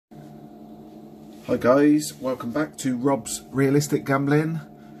Hi guys, welcome back to Rob's Realistic Gambling.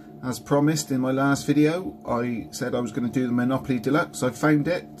 As promised in my last video, I said I was going to do the Monopoly Deluxe. I found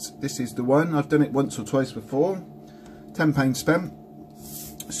it. This is the one. I've done it once or twice before. £10 spent.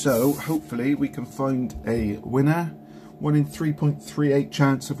 So hopefully we can find a winner. 1 in 3.38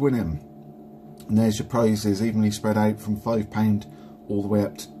 chance of winning. And there's your prizes, evenly spread out from £5 all the way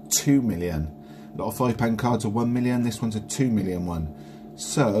up to 2 million. A lot of £5 cards are 1 million. This one's a 2 million one.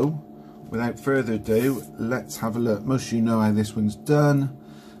 So without further ado, let's have a look. Most of you know how this one's done,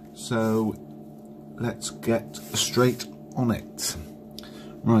 so let's get straight on it.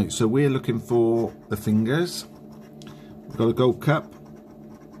 Right, so we're looking for the fingers. We've got a gold cup.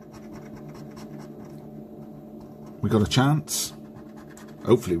 We've got a chance.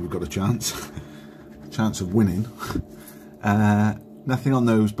 Hopefully we've got a chance. Chance of winning. Nothing on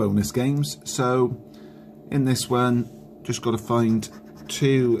those bonus games. So in this one, just got to find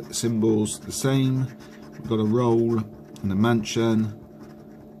two symbols the same. We've got a roll and a mansion.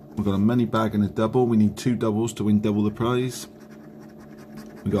 We've got a money bag and a double. We need 2 doubles to win double the prize.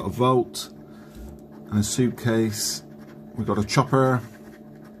 We've got a vault and a suitcase. We've got a chopper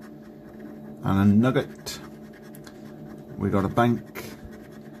and a nugget. We've got a bank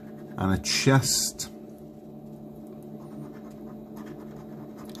and a chest.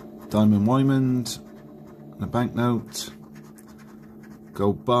 Diamond Wymond and a banknote.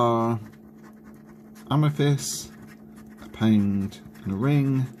 Gold bar, amethyst, a pound and a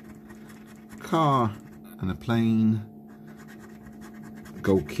ring, car and a plane,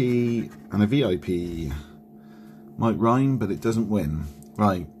 gold key and a VIP. Might rhyme, but it doesn't win.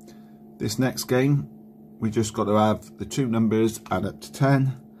 Right, this next game, we just got to have the 2 numbers add up to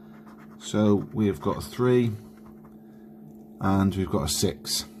 10. So we have got a 3 and we've got a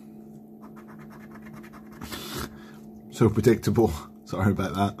 6. So predictable. Sorry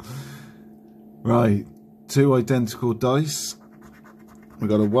about that. Right, 2 identical dice. We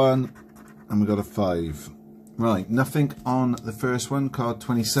got a 1 and we got a 5. Right, nothing on the first one, card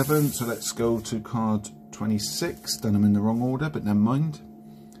 27. So let's go to card 26. Done them in the wrong order, but never mind.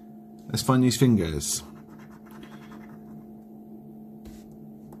 Let's find these fingers.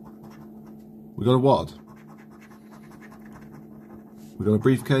 We got a wad. We got a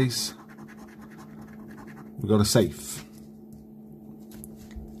briefcase. We got a safe.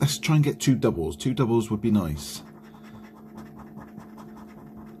 Let's try and get 2 doubles. 2 doubles would be nice.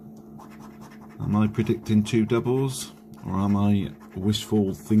 Am I predicting 2 doubles? Or am I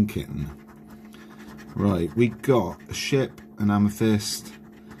wishful thinking? Right, we got a ship, an amethyst,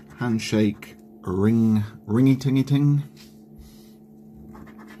 handshake, a ring, ringy-tingy-ting,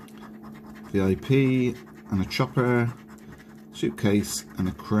 VIP, and a chopper, suitcase, and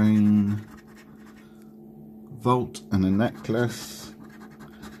a crane, vault, and a necklace,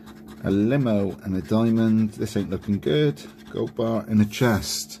 a limo and a diamond. This ain't looking good. Gold bar and a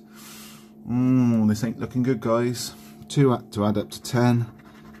chest. This ain't looking good, guys. 2 to add up to 10.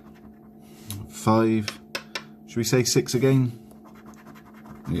 5. Should we say 6 again?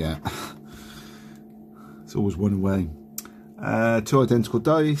 Yeah. It's always one away. 2 identical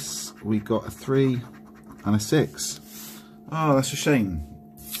dice. We got a 3 and a 6. Oh, that's a shame.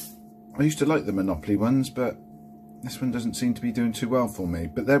 I used to like the Monopoly ones, but this one doesn't seem to be doing too well for me.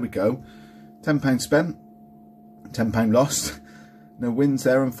 But there we go. £10 spent. £10 lost. No wins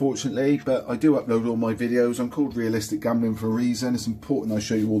there, unfortunately. But I do upload all my videos. I'm called Realistic Gambling for a reason. It's important I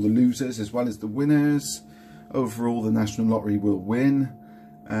show you all the losers as well as the winners. Overall, the National Lottery will win.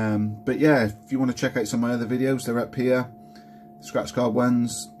 But yeah, if you want to check out some of my other videos, they're up here. Scratch card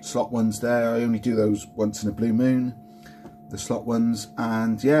ones, slot ones there. I only do those once in a blue moon. The slot ones.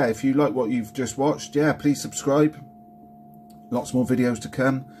 And yeah, if you like what you've just watched, yeah, please subscribe. Lots more videos to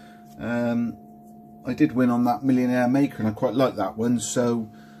come. I did win on that Millionaire Maker and I quite like that one.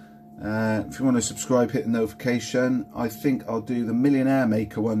 So if you want to subscribe, hit the notification. I think I'll do the Millionaire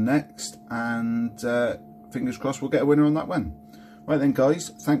Maker one next. And fingers crossed we'll get a winner on that one. Right then guys,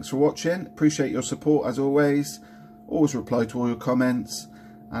 thanks for watching. Appreciate your support as always. Always reply to all your comments.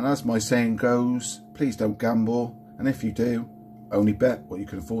 And as my saying goes, please don't gamble. And if you do, only bet what you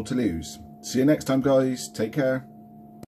can afford to lose. See you next time guys. Take care.